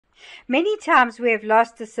Many times we have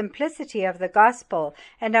lost the simplicity of the gospel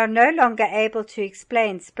and are no longer able to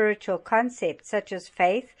explain spiritual concepts such as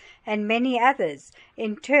faith and many others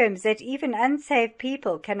in terms that even unsaved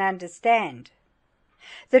people can understand.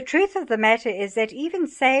 The truth of the matter is that even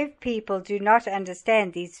saved people do not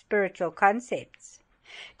understand these spiritual concepts.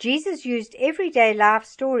 Jesus used everyday life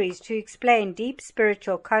stories to explain deep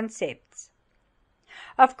spiritual concepts.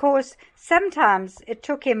 Of course, sometimes it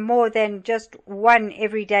took him more than just one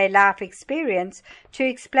everyday life experience to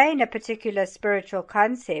explain a particular spiritual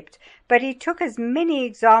concept, but he took as many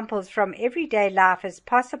examples from everyday life as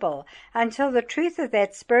possible until the truth of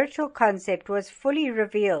that spiritual concept was fully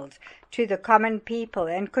revealed to the common people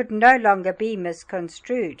and could no longer be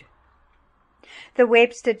misconstrued. The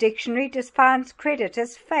Webster Dictionary defines credit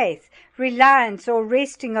as faith, reliance, or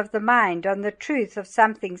resting of the mind on the truth of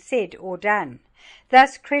something said or done.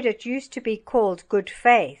 Thus, credit used to be called good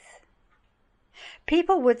faith.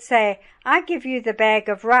 People would say, "I give you the bag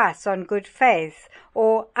of rice on good faith,"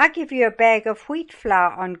 or "I give you a bag of wheat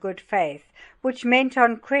flour on good faith," which meant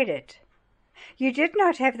on credit. You did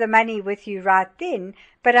not have the money with you right then,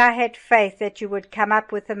 but I had faith that you would come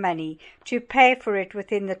up with the money to pay for it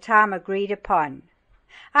within the time agreed upon.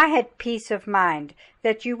 I had peace of mind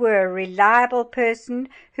that you were a reliable person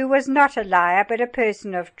who was not a liar but a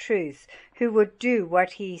person of truth, who would do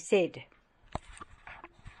what he said.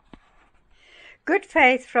 Good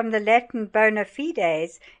faith, from the Latin bona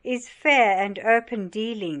fides, is fair and open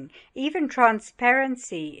dealing, even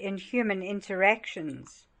transparency in human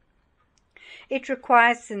interactions. It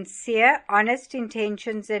requires sincere, honest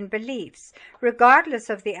intentions and beliefs, regardless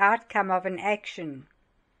of the outcome of an action.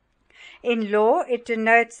 In law, it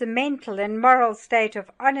denotes a mental and moral state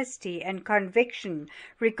of honesty and conviction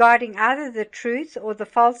regarding either the truth or the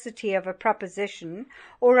falsity of a proposition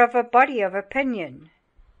or of a body of opinion.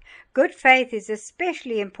 Good faith is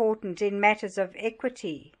especially important in matters of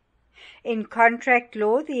equity. In contract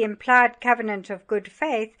law, the implied covenant of good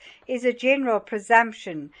faith is a general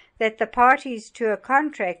presumption that the parties to a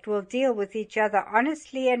contract will deal with each other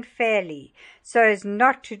honestly and fairly, so as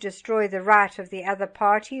not to destroy the right of the other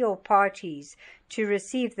party or parties to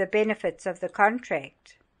receive the benefits of the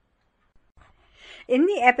contract. In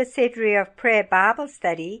the Abecedary of Prayer Bible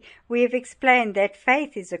Study, we have explained that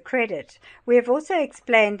faith is a credit. We have also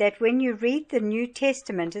explained that when you read the New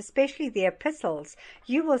Testament, especially the epistles,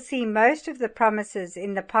 you will see most of the promises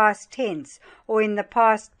in the past tense or in the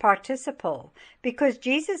past participle, because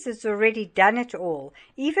Jesus has already done it all,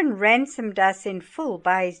 even ransomed us in full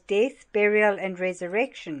by his death, burial, and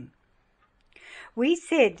resurrection. We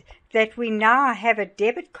said that we now have a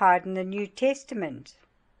debit card in the New Testament.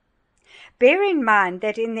 Bear in mind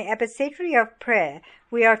that in the Abecedary of Prayer,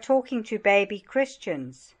 we are talking to baby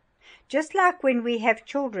Christians. Just like when we have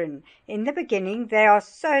children, in the beginning they are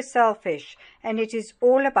so selfish and it is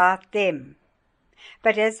all about them.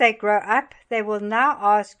 But as they grow up, they will now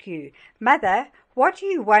ask you, "Mother, what do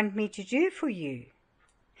you want me to do for you?"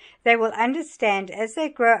 They will understand as they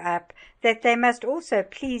grow up that they must also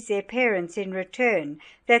please their parents in return,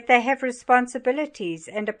 that they have responsibilities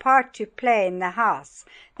and a part to play in the house.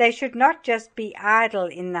 They should not just be idle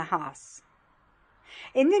in the house.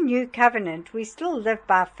 In the New Covenant, we still live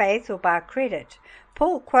by faith or by credit.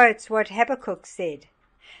 Paul quotes what Habakkuk said,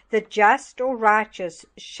 "The just or righteous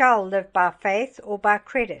shall live by faith or by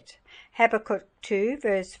credit." Habakkuk 2,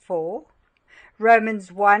 verse 4,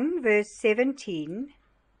 Romans 1, verse 17,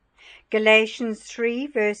 Galatians 3,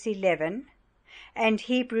 verse 11, and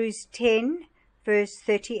Hebrews 10, verse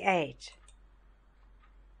 38.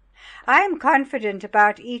 I am confident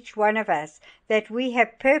about each one of us that we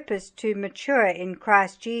have purpose to mature in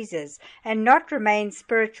Christ Jesus and not remain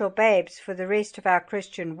spiritual babes for the rest of our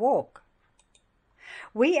Christian walk.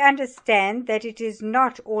 We understand that it is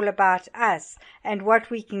not all about us and what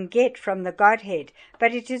we can get from the Godhead,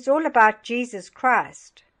 but it is all about Jesus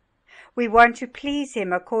Christ. We want to please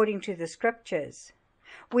him according to the Scriptures.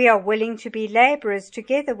 We are willing to be laborers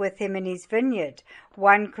together with him in his vineyard,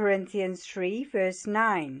 1 Corinthians 3, verse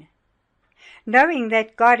 9. Knowing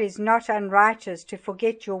that God is not unrighteous to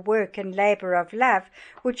forget your work and labor of love,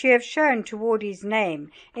 which you have shown toward his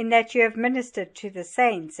name, in that you have ministered to the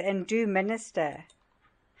saints and do minister.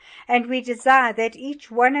 And we desire that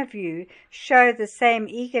each one of you show the same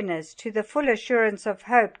eagerness to the full assurance of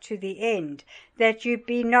hope to the end, that you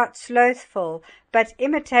be not slothful, but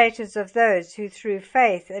imitators of those who through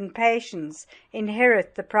faith and patience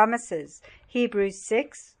inherit the promises. Hebrews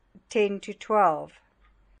 6, 10-12.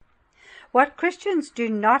 What Christians do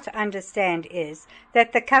not understand is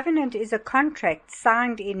that the covenant is a contract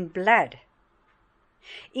signed in blood.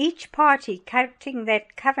 Each party cutting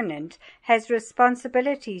that covenant has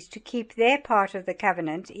responsibilities to keep their part of the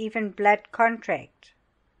covenant, even blood contract.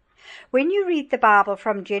 When you read the Bible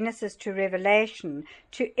from Genesis to Revelation,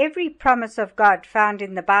 to every promise of God found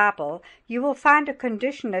in the Bible, you will find a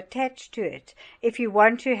condition attached to it if you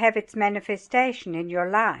want to have its manifestation in your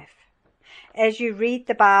life. As you read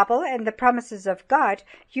the Bible and the promises of God,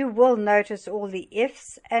 you will notice all the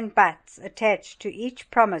ifs and buts attached to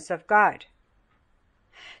each promise of God.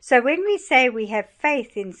 So when we say we have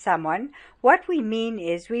faith in someone, what we mean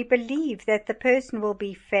is we believe that the person will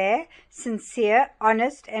be fair, sincere,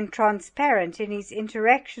 honest, and transparent in his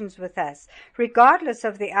interactions with us, regardless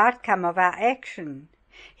of the outcome of our action.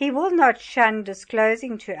 He will not shun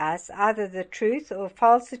disclosing to us either the truth or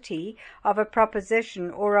falsity of a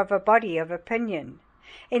proposition or of a body of opinion.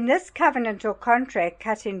 In this covenant or contract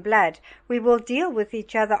cut in blood, we will deal with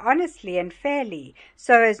each other honestly and fairly,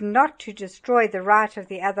 so as not to destroy the right of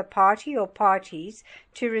the other party or parties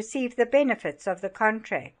to receive the benefits of the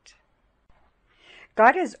contract.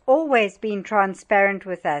 God has always been transparent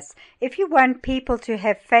with us. If you want people to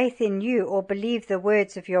have faith in you or believe the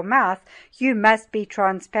words of your mouth, you must be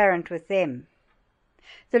transparent with them.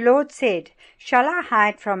 The Lord said, "Shall I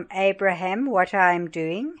hide from Abraham what I am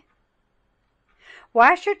doing?"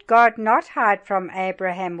 Why should God not hide from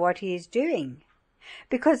Abraham what he is doing?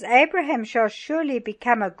 Because Abraham shall surely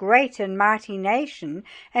become a great and mighty nation,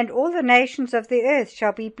 and all the nations of the earth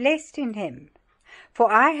shall be blessed in him. For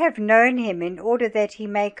I have known him in order that he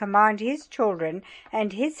may command his children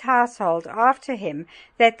and his household after him,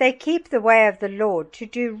 that they keep the way of the Lord, to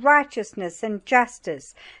do righteousness and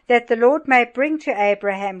justice, that the Lord may bring to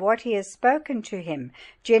Abraham what he has spoken to him.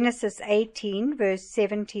 Genesis 18, verse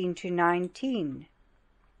 17 to 19.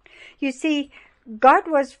 You see, God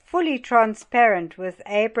was fully transparent with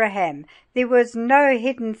Abraham. There was no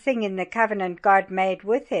hidden thing in the covenant God made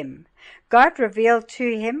with him. God revealed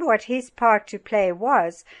to him what his part to play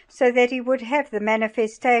was, so that he would have the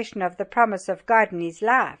manifestation of the promise of God in his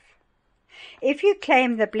life. If you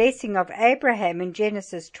claim the blessing of Abraham in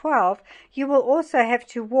Genesis 12, you will also have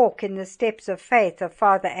to walk in the steps of faith of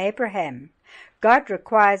Father Abraham. God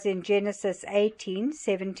requires in Genesis 18,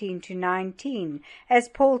 17 to 19, as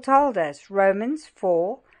Paul told us, Romans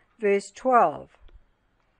 4, verse 12.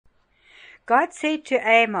 God said to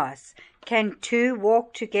Amos, "Can two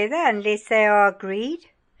walk together unless they are agreed?"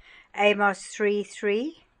 Amos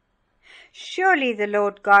 3:3. Surely the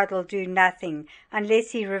Lord God will do nothing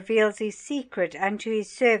unless he reveals his secret unto his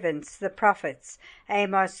servants the prophets.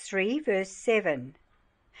 Amos 3, verse 7.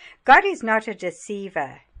 God is not a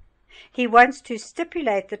deceiver. He wants to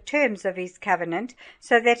stipulate the terms of his covenant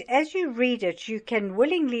so that as you read it you can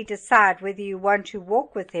willingly decide whether you want to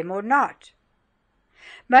walk with him or not.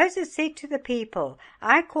 Moses said to the people,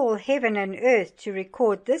 "I call heaven and earth to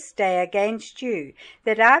record this day against you,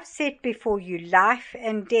 that I've set before you life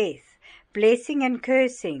and death, blessing and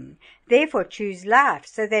cursing. Therefore choose life,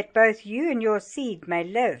 so that both you and your seed may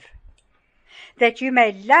live, that you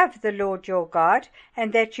may love the Lord your God,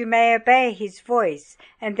 and that you may obey his voice,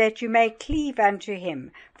 and that you may cleave unto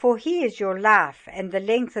him. For he is your life, and the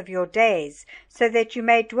length of your days, so that you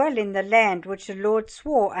may dwell in the land which the Lord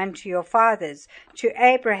swore unto your fathers, to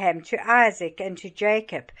Abraham, to Isaac, and to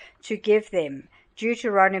Jacob, to give them."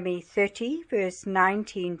 Deuteronomy 30, verse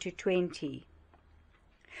 19 to 20.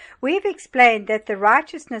 We have explained that the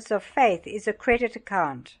righteousness of faith is a credit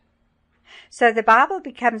account. So the Bible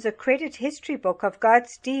becomes a credit history book of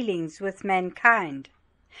God's dealings with mankind.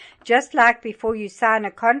 Just like before you sign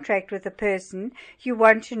a contract with a person, you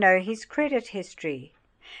want to know his credit history.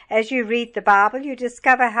 As you read the Bible, you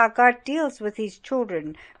discover how God deals with his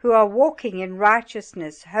children who are walking in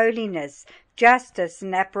righteousness, holiness, justice,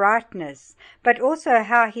 and uprightness, but also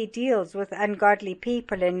how he deals with ungodly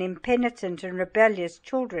people and impenitent and rebellious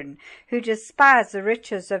children who despise the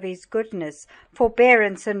riches of his goodness,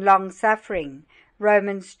 forbearance, and long-suffering.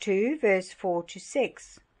 Romans 2, verse 4 to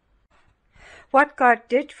 6. What God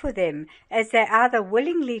did for them, as they either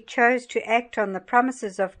willingly chose to act on the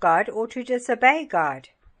promises of God or to disobey God.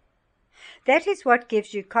 That is what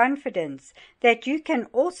gives you confidence, that you can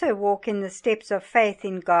also walk in the steps of faith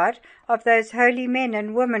in God of those holy men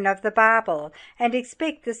and women of the Bible, and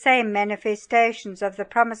expect the same manifestations of the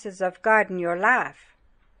promises of God in your life.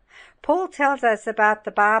 Paul tells us about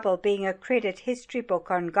the Bible being a credit history book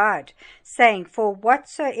on God, saying, "For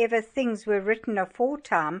whatsoever things were written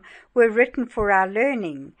aforetime were written for our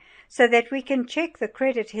learning," so that we can check the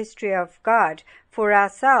credit history of God for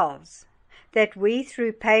ourselves, that we,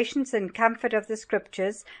 through patience and comfort of the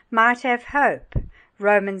Scriptures, might have hope.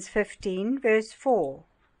 Romans 15, verse 4.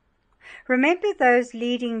 Remember those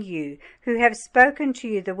leading you, who have spoken to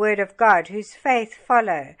you the word of God, whose faith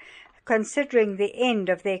follow, considering the end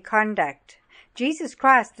of their conduct. Jesus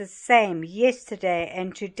Christ the same yesterday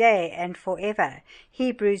and today and forever.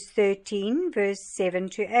 Hebrews 13, verse 7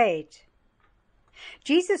 to 8.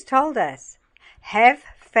 Jesus told us, have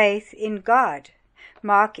faith in God.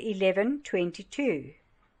 Mark 11:22.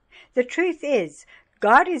 The truth is,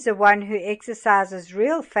 God is the one who exercises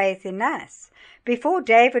real faith in us. Before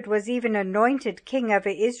David was even anointed king over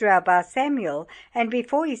Israel by Samuel, and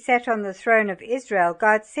before he sat on the throne of Israel,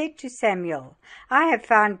 God said to Samuel, I have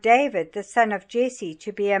found David, the son of Jesse,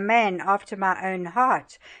 to be a man after my own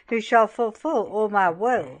heart, who shall fulfill all my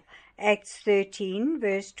will. Acts 13,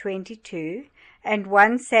 verse 22, and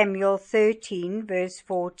 1 Samuel 13, verse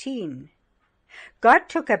 14. God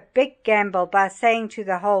took a big gamble by saying to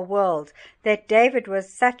the whole world that David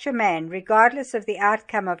was such a man, regardless of the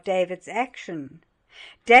outcome of David's action.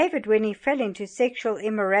 David, when he fell into sexual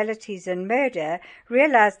immoralities and murder,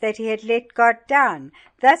 realized that he had let God down.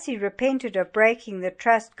 Thus he repented of breaking the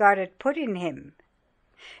trust God had put in him.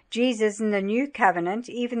 Jesus in the new covenant,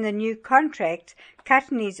 even the new contract,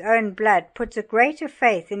 cut in his own blood, puts a greater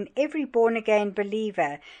faith in every born-again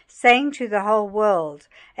believer, saying to the whole world,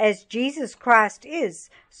 as Jesus Christ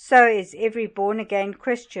is, so is every born-again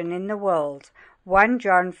Christian in the world. 1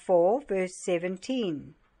 John 4, verse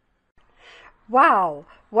 17. Wow,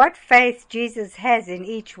 what faith Jesus has in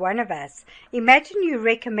each one of us. Imagine you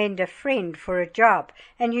recommend a friend for a job,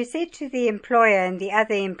 and you said to the employer and the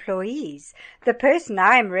other employees, the person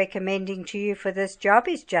I am recommending to you for this job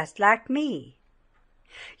is just like me.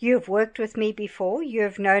 You have worked with me before, you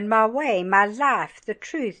have known my way, my life, the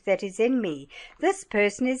truth that is in me. This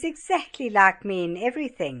person is exactly like me in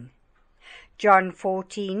everything. John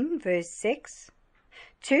 14, verse 6.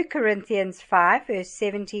 2 Corinthians 5, verse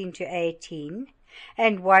 17 to 18,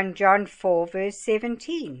 and 1 John 4, verse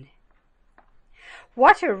 17.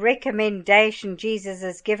 What a recommendation Jesus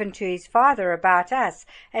has given to his Father about us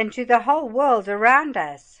and to the whole world around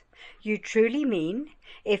us. You truly mean,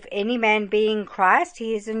 if any man be in Christ,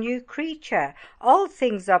 he is a new creature. Old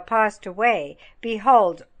things are passed away.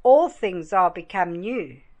 Behold, all things are become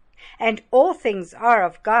new. And all things are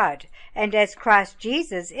of God, and as Christ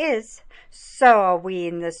Jesus is, so are we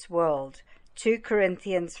in this world. 2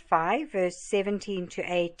 Corinthians 5, verse 17 to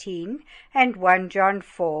 18, and 1 John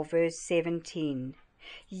 4, verse 17.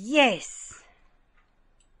 Yes!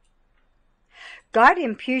 God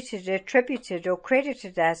imputed, attributed, or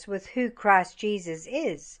credited us with who Christ Jesus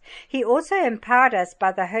is. He also empowered us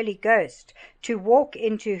by the Holy Ghost to walk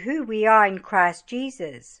into who we are in Christ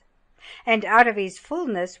Jesus. And out of his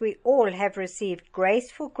fullness we all have received grace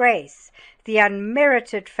for grace, the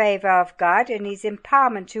unmerited favor of God and his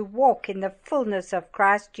empowerment to walk in the fullness of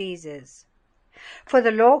Christ Jesus. For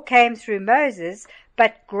the law came through Moses,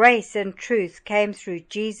 but grace and truth came through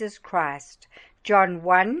Jesus Christ. John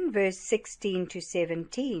 1, verse 16 to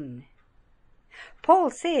 17. Paul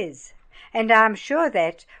says, and I am sure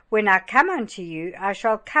that, when I come unto you, I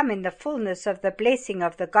shall come in the fullness of the blessing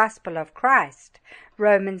of the gospel of Christ.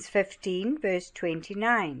 Romans 15, verse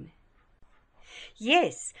 29.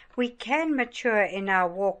 Yes, we can mature in our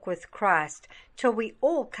walk with Christ till we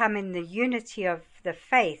all come in the unity of the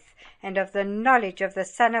faith and of the knowledge of the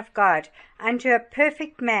Son of God, unto a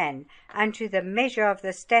perfect man, unto the measure of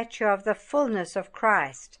the stature of the fullness of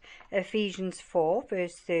Christ. Ephesians 4,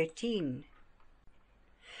 verse 13.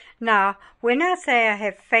 Now, when I say I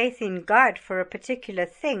have faith in God for a particular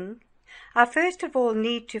thing, I first of all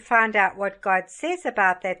need to find out what God says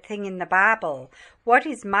about that thing in the Bible. What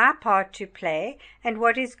is my part to play, and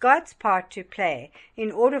what is God's part to play,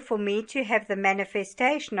 in order for me to have the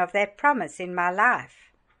manifestation of that promise in my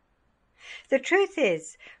life? The truth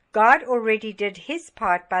is, God already did his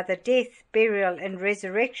part by the death, burial, and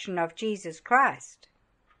resurrection of Jesus Christ.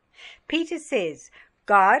 Peter says,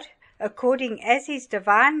 God, according as his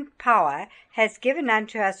divine power, has given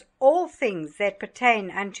unto us all things that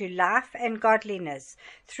pertain unto life and godliness,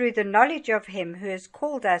 through the knowledge of him who has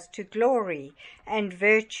called us to glory and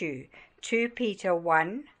virtue. 2 Peter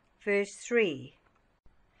 1, verse 3.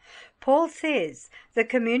 Paul says, the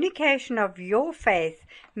communication of your faith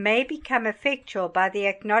may become effectual by the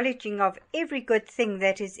acknowledging of every good thing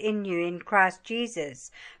that is in you in Christ Jesus.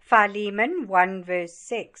 Philemon 1, verse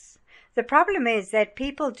 6. The problem is that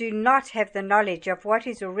people do not have the knowledge of what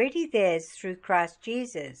is already theirs through Christ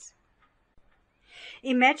Jesus.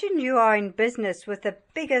 Imagine you are in business with the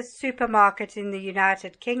biggest supermarket in the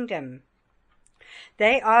United Kingdom.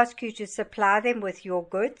 They ask you to supply them with your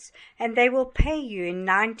goods, and they will pay you in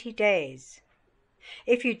 90 days.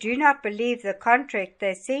 If you do not believe the contract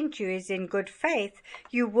they sent you is in good faith,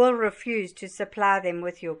 you will refuse to supply them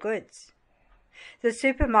with your goods. The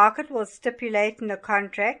supermarket will stipulate in the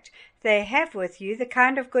contract they have with you the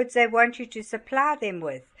kind of goods they want you to supply them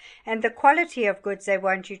with, and the quality of goods they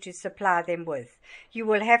want you to supply them with. You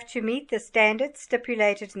will have to meet the standards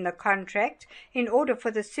stipulated in the contract in order for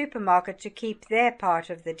the supermarket to keep their part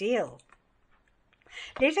of the deal.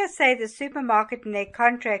 Let us say the supermarket in their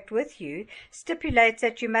contract with you stipulates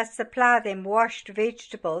that you must supply them washed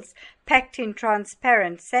vegetables packed in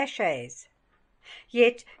transparent sachets.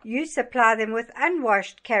 Yet you supply them with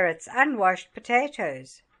unwashed carrots, unwashed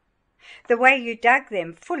potatoes. The way you dug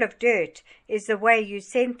them full of dirt is the way you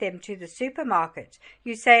sent them to the supermarket.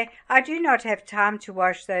 You say, I do not have time to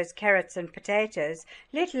wash those carrots and potatoes,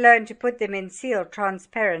 let alone to put them in sealed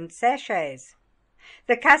transparent sachets.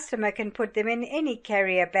 The customer can put them in any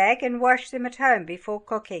carrier bag and wash them at home before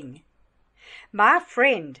cooking. My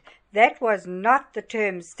friend, that was not the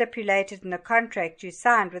terms stipulated in the contract you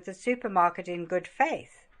signed with the supermarket in good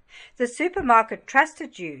faith. The supermarket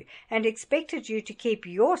trusted you and expected you to keep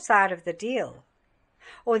your side of the deal.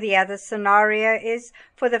 Or the other scenario is,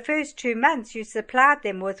 for the first 2 months you supplied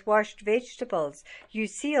them with washed vegetables, you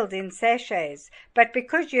sealed in sachets, but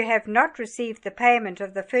because you have not received the payment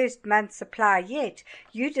of the first month's supply yet,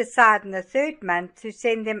 you decide in the 3rd month to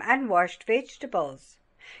send them unwashed vegetables.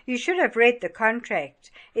 You should have read the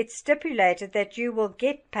contract. It stipulated that you will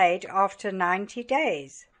get paid after 90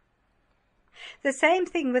 days. The same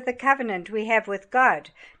thing with the covenant we have with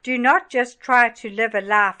God. Do not just try to live a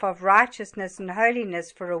life of righteousness and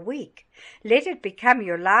holiness for a week. Let it become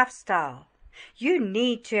your lifestyle. You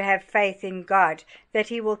need to have faith in God that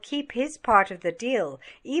He will keep His part of the deal,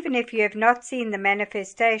 even if you have not seen the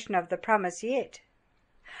manifestation of the promise yet.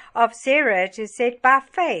 Of Sarah it is said, by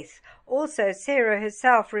faith also Sarah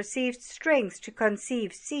herself received strength to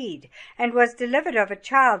conceive seed, and was delivered of a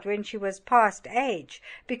child when she was past age,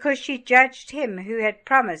 because she judged him who had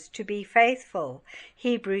promised to be faithful.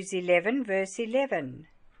 Hebrews 11, verse 11.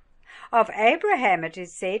 Of Abraham it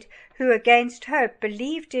is said, who against hope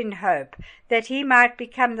believed in hope, that he might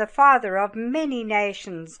become the father of many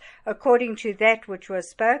nations, according to that which was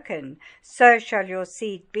spoken, so shall your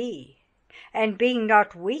seed be. And being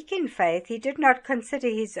not weak in faith, he did not consider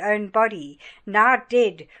his own body, now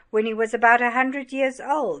dead, when he was about 100 years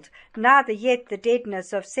old, neither yet the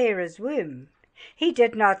deadness of Sarah's womb. He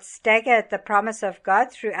did not stagger at the promise of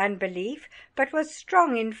God through unbelief, but was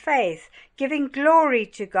strong in faith, giving glory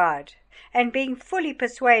to God, and being fully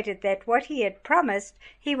persuaded that what he had promised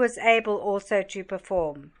he was able also to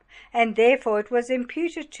perform. And therefore it was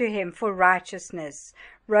imputed to him for righteousness.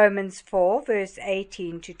 Romans 4, verse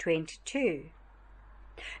 18 to 22.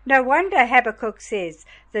 No wonder Habakkuk says,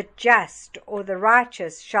 the just or the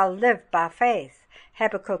righteous shall live by faith.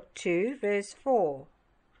 Habakkuk 2, verse 4.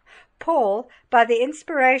 Paul, by the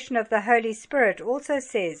inspiration of the Holy Spirit, also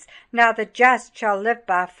says, now the just shall live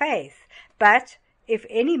by faith. But if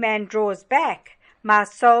any man draws back, my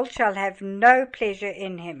soul shall have no pleasure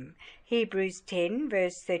in him. Hebrews 10,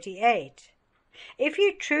 verse 38. If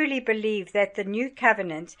you truly believe that the new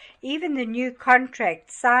covenant, even the new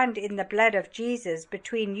contract signed in the blood of Jesus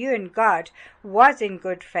between you and God, was in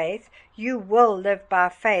good faith, you will live by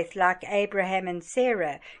faith like Abraham and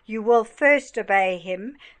Sarah. You will first obey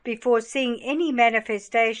him before seeing any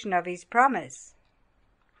manifestation of his promise.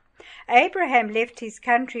 Abraham left his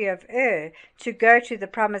country of Ur to go to the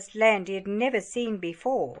promised land he had never seen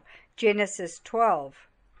before. Genesis 12.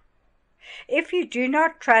 If you do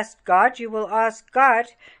not trust God, you will ask God,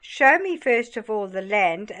 show me first of all the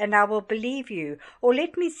land, and I will believe you, or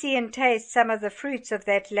let me see and taste some of the fruits of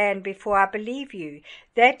that land before I believe you,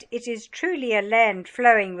 that it is truly a land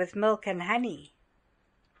flowing with milk and honey.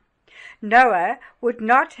 Noah would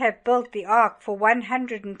not have built the ark for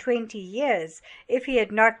 120 years if he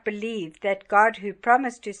had not believed that God, who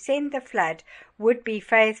promised to send the flood, would be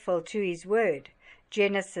faithful to his word.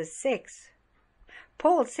 Genesis 6.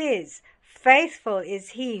 Paul says, faithful is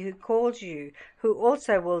he who calls you, who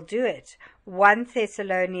also will do it. 1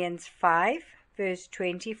 Thessalonians 5, verse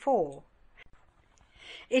 24.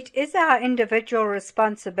 It is our individual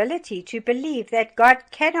responsibility to believe that God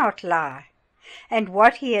cannot lie, and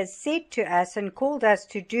what he has said to us and called us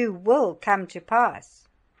to do will come to pass.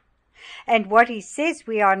 And what he says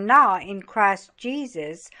we are now in Christ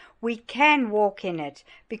Jesus, we can walk in it,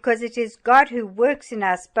 because it is God who works in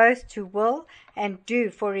us both to will and do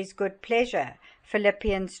for his good pleasure.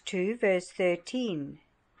 Philippians 2, verse 13.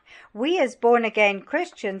 We as born-again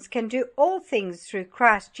Christians can do all things through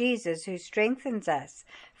Christ Jesus who strengthens us.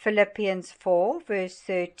 Philippians 4, verse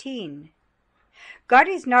 13. God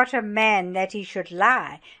is not a man that he should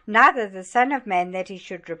lie, neither the Son of Man that he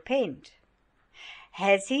should repent.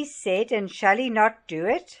 Has he said, and shall he not do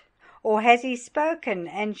it? Or has he spoken,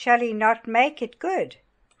 and shall he not make it good?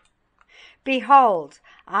 Behold,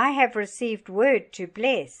 I have received word to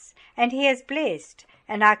bless, and he has blessed,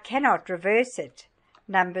 and I cannot reverse it.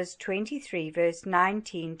 Numbers 23, verse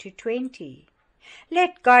 19 to 20.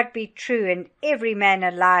 Let God be true, and every man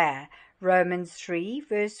a liar. Romans 3,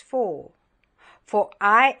 verse 4. For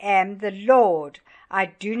I am the Lord, I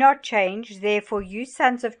do not change, therefore you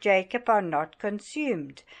sons of Jacob are not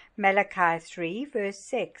consumed. Malachi 3, verse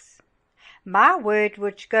 6. My word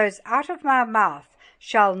which goes out of my mouth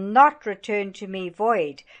shall not return to me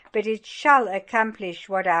void, but it shall accomplish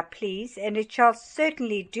what I please, and it shall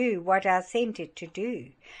certainly do what I sent it to do.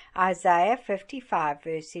 Isaiah 55,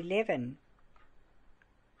 verse 11.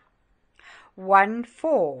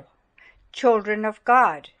 1:4. Children of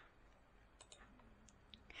God.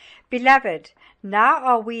 Beloved, now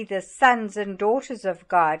are we the sons and daughters of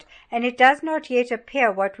God, and it does not yet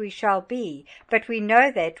appear what we shall be, but we know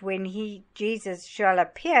that when Jesus shall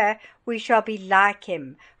appear, we shall be like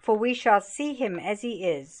him, for we shall see him as he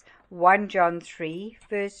is. 1 John 3,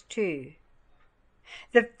 verse 2.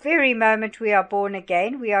 The very moment we are born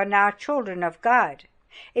again, we are now children of God.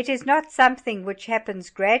 It is not something which happens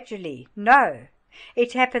gradually. No,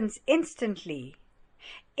 it happens instantly.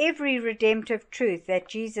 Every redemptive truth that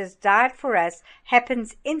Jesus died for us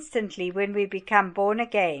happens instantly when we become born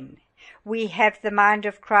again. We have the mind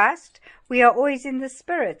of Christ. We are always in the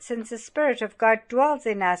Spirit, since the Spirit of God dwells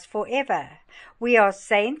in us forever. We are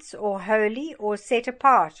saints, or holy, or set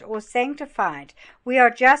apart, or sanctified. We are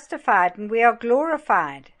justified, and we are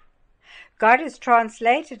glorified. God has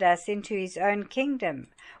translated us into his own kingdom.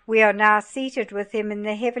 We are now seated with him in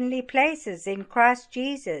the heavenly places in Christ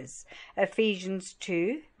Jesus. Ephesians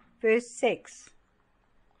 2, verse 6.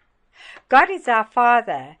 God is our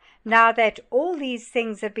Father. Now that all these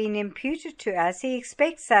things have been imputed to us, he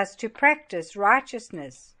expects us to practice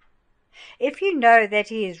righteousness. If you know that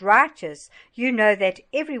he is righteous, you know that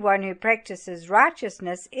everyone who practices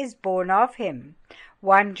righteousness is born of him.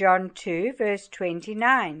 1 John 2, verse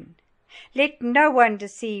 29. Let no one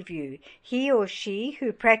deceive you. He or she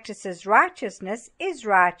who practices righteousness is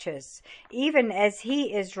righteous, even as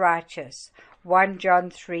he is righteous. 1 John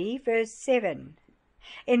 3, verse 7.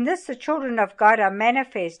 In this the children of God are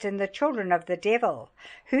manifest, and the children of the devil.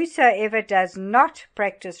 Whosoever does not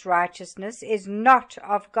practice righteousness is not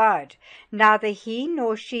of God, neither he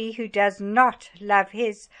nor she who does not love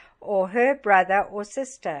his or her brother or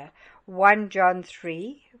sister. 1 John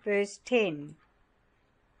 3, verse 10.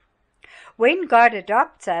 When God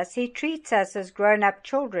adopts us, he treats us as grown-up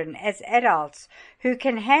children, as adults, who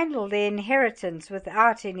can handle their inheritance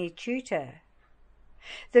without any tutor.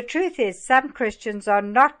 The truth is, some Christians are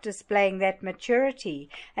not displaying that maturity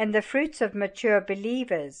and the fruits of mature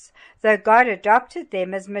believers, though God adopted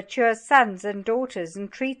them as mature sons and daughters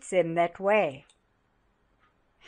and treats them that way.